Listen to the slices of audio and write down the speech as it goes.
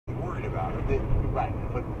about it. Right.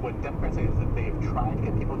 But what Democrats say is that they have tried to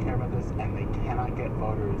get people to care about this, and they cannot get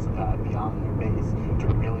voters beyond their base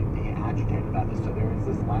to really be agitated about this. So there is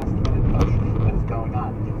this last-minute push that is going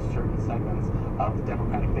on in certain segments of the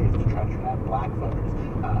Democratic base to try to turn out black voters.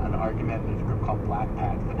 An argument, there's a group called Black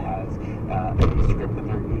PAC that has a script that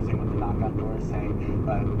they're using with the knock-on doors saying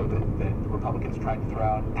that Republicans tried to throw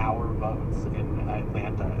out our votes in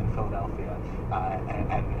Atlanta and Philadelphia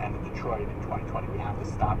and in Detroit in 2020. We have to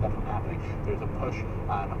stop that from happening. There's a push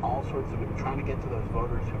on all sorts of trying to get to those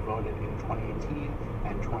voters who voted in 2018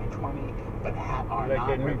 and 2020 but are not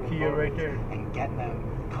regular voters right there, and getting them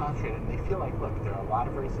concentrated. And they feel like, look, there are a lot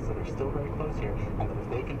of races that are still very close here, and that if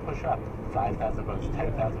they can push up 5,000 votes,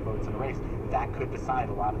 10,000 votes in a race, that could decide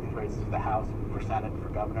a lot of these races for the House, for Senate, for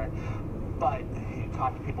governor. But you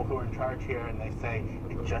talk to people who are in charge here, and they say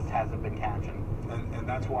it just hasn't been catching. And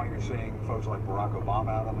that's why you're seeing folks like Barack Obama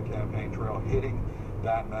out on the campaign trail hitting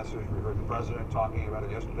that message. We heard the president talking about it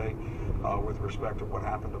yesterday with respect to what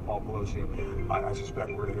happened to Paul Pelosi. I suspect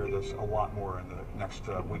we're going to hear this a lot more in the next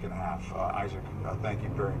week and a half. Isaac, thank you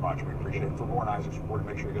very much. We appreciate it. For more on Isaac's report,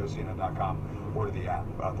 make sure you go to CNN.com or to the app.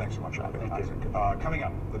 Thanks so much, Isaac. Coming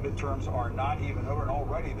up, the midterms are not even over, and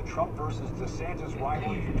already the Trump versus DeSantis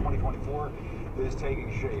rivalry for 2024 is taking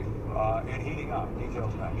shape and heating up.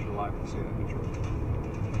 Details next. You're live from CNN News.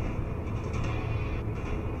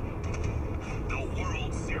 The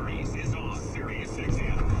World Series is on Sirius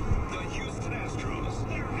XM. The Houston Astros,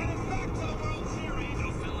 they're heading back to the World Series.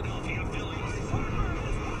 The Philadelphia Phillies. Harper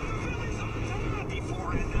has won the Phillies on time.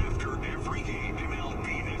 Before and after every game,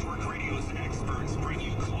 MLB Network Radio's experts bring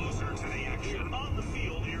you closer to the action. On the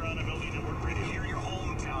field here on MLB Network Radio. Hear your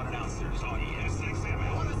hometown announcers on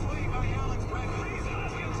ESXM. Want to swing by Alex Bradley?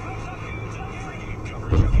 Pregame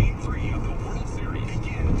coverage of Game 3 of the World Series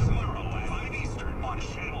begins tomorrow at 5 Eastern on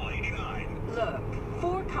Channel 89. Look,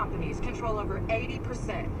 4 companies control over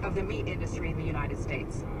 80% of the meat industry in the United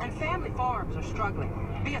States, and family farms are struggling,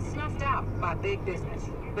 being snuffed out by big business.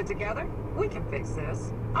 But together, we can fix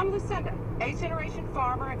this. I'm Lucinda, 8th-generation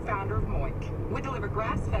farmer and founder of Moink. We deliver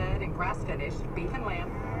grass-fed and grass-finished beef and lamb,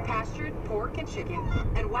 pastured pork and chicken,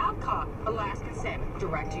 and wild-caught Alaskan salmon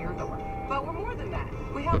direct to your door. But we're more than that.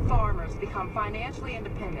 We help farmers become financially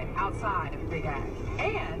independent outside of big ag.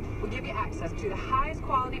 And we give you access to the highest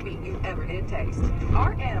quality meat you ever did taste.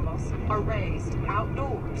 Our animals are raised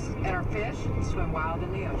outdoors, and our fish swim wild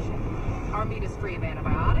in the ocean. Our meat is free of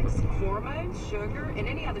antibiotics, hormones, sugar, and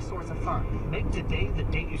any other source of fur. Make today the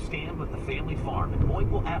day you stand with the family farm, and Moink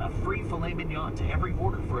will add a free filet mignon to every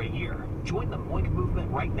order for a year. Join the Moink movement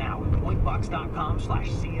right now at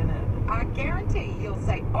moinkbox.com/CNN. I guarantee you'll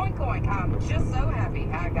say, oink oink, I'm just so happy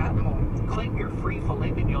I got Moink. Claim your free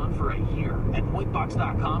filet mignon for a year at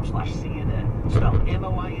moinkbox.com/CNN. Spell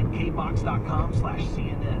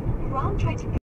MOINKbox.com/CNN. Well, I'm trying to